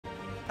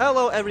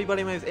Hello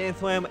everybody, my name is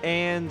Anthony,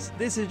 and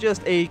this is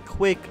just a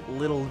quick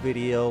little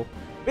video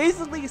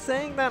basically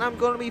saying that I'm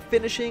going to be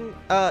finishing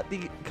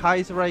the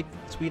Kaiserreich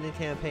Sweden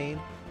campaign.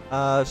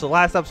 So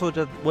last episode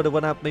just would have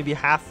went up maybe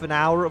half an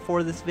hour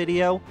before this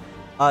video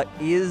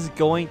is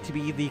going to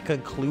be the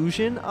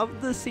conclusion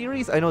of the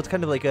series. I know it's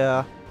kind of like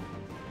a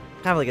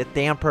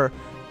damper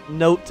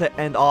note to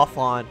end off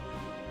on,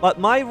 but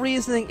my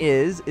reasoning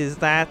is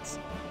that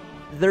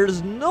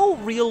there's no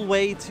real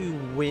way to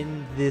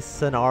win this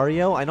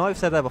scenario. I know I've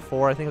said that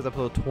before. I think it was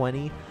episode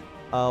 20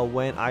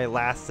 when I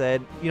last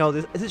said, you know,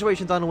 this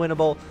situation's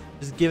unwinnable,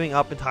 just giving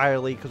up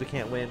entirely because we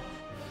can't win.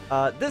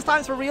 This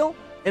time's for real,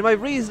 and my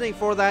reasoning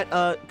for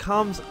that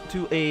comes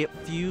to a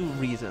few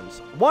reasons.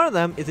 One of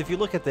them is if you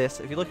look at this,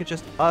 if you look at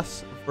just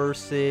us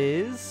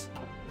versus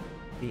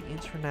the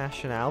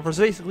International, versus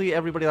basically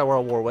everybody that we're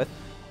at war with.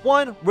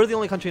 One, we're the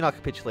only country not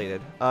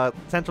capitulated.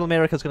 Central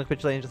America is going to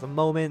capitulate in just a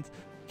moment.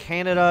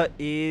 Canada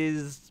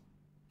is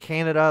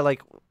Canada,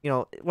 like, you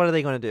know, what are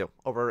they going to do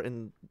over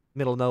in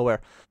middle of nowhere?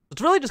 It's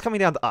really just coming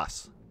down to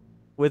us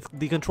with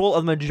the control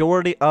of the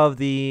majority of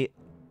the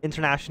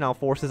international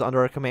forces under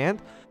our command.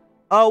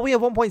 We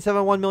have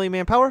 1.71 million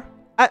manpower.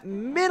 At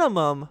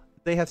minimum,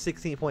 they have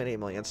 16.8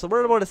 million. So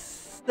we're about a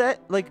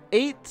set like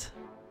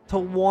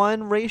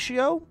 8-to-1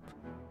 ratio.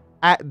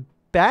 At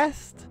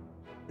best,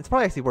 it's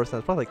probably actually worse than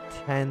that. It's probably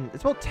like 10.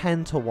 It's about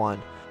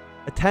 10-to-1.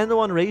 A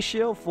 10-to-1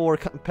 ratio for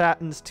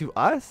combatants to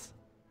us?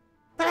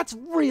 That's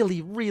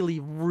really, really,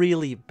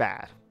 really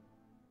bad.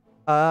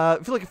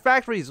 If you look at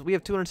factories, we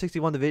have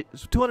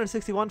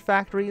 261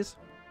 factories.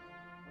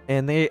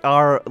 And they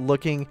are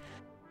looking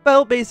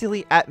about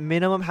basically at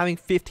minimum having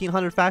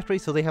 1,500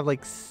 factories. So they have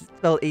like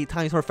about 8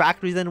 times more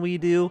factories than we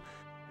do.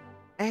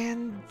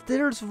 And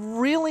there's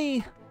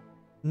really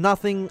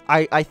nothing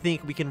I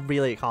think we can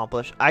really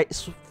accomplish.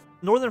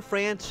 Northern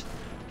France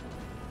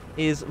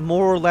is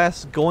more or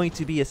less going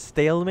to be a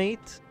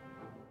stalemate.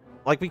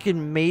 Like, we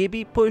can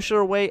maybe push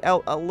our way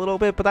out a little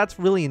bit, but that's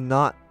really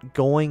not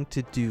going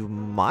to do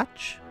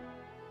much.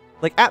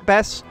 Like, at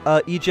best,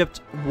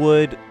 Egypt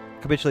would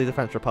capitulate the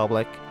French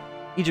Republic.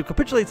 Egypt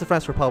capitulates the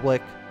French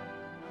Republic.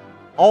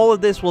 All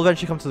of this will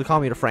eventually come to the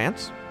Commune of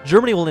France.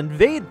 Germany will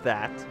invade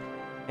that.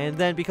 And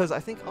then, because I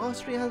think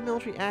Austria has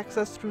military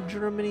access through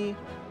Germany.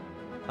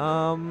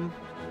 Do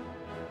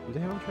they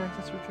have military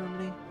access through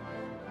Germany?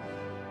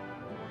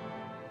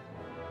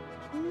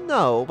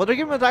 No, but they're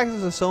giving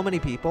access to so many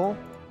people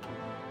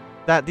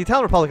that the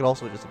Italian Republic could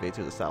also just invade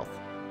through the south,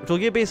 which will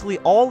give basically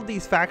all of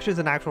these factions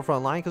an actual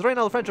front line, because right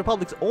now the French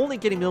Republic's only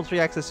getting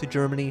military access to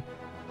Germany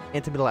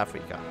and to Middle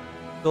Africa.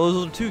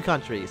 Those are 2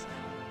 countries.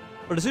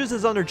 But as soon as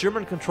it's under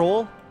German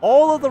control,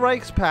 all of the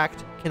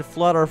Reichspakt can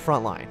flood our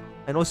front line.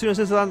 And as soon as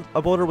it's on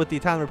a border with the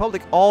Italian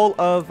Republic, all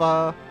of,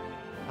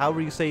 however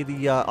you say,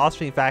 the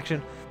Austrian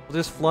faction will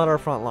just flood our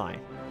front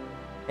line.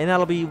 And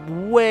that'll be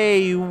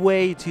way,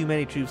 way too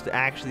many troops to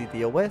actually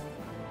deal with.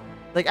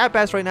 Like, at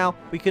best right now,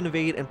 we can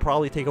invade and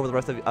probably take over the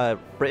rest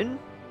of Britain.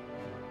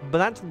 But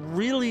that's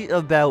really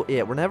about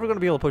it. We're never going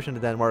to be able to push into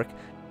Denmark.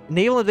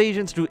 Naval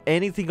invasions through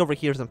anything over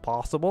here is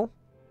impossible.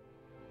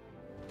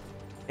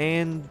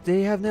 And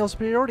they have naval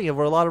superiority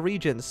over a lot of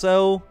regions.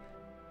 So,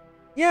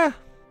 yeah,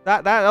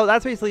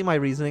 that's basically my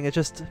reasoning. It's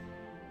just,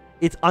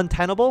 it's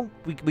untenable.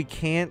 We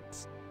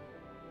can't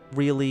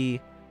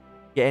really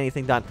get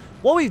anything done.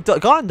 What we've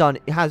gotten done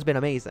has been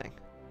amazing.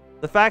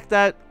 The fact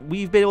that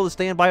we've been able to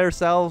stand by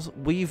ourselves,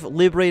 we've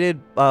liberated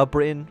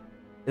Britain,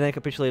 and then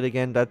capitulated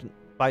again, that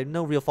by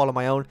no real fault of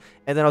my own,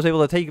 and then I was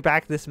able to take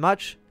back this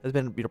much has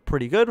been, you know,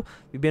 pretty good.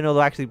 We've been able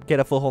to actually get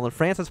a foothold in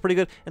France. That's pretty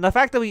good. And the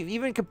fact that we've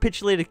even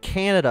capitulated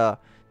Canada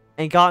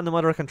and gotten them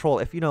under control.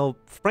 If, you know,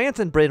 France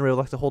and Britain were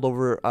able to hold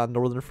over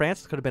northern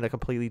France, it could have been a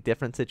completely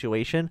different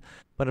situation.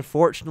 But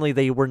unfortunately,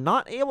 they were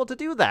not able to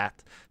do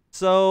that.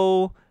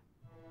 So,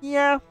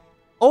 yeah.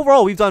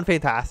 Overall, we've done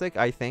fantastic,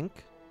 I think.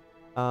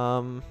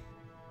 I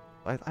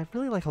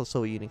really like how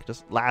Soviet Union can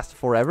just last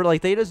forever.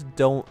 Like, they just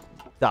don't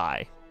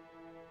die.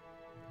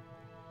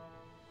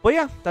 But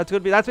yeah, that's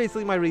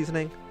basically my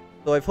reasoning.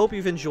 So I hope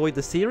you've enjoyed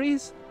the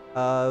series.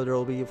 There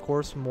will be, of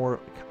course, more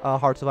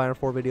Hearts of Iron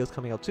 4 videos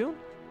coming out soon.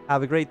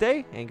 Have a great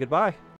day, and goodbye.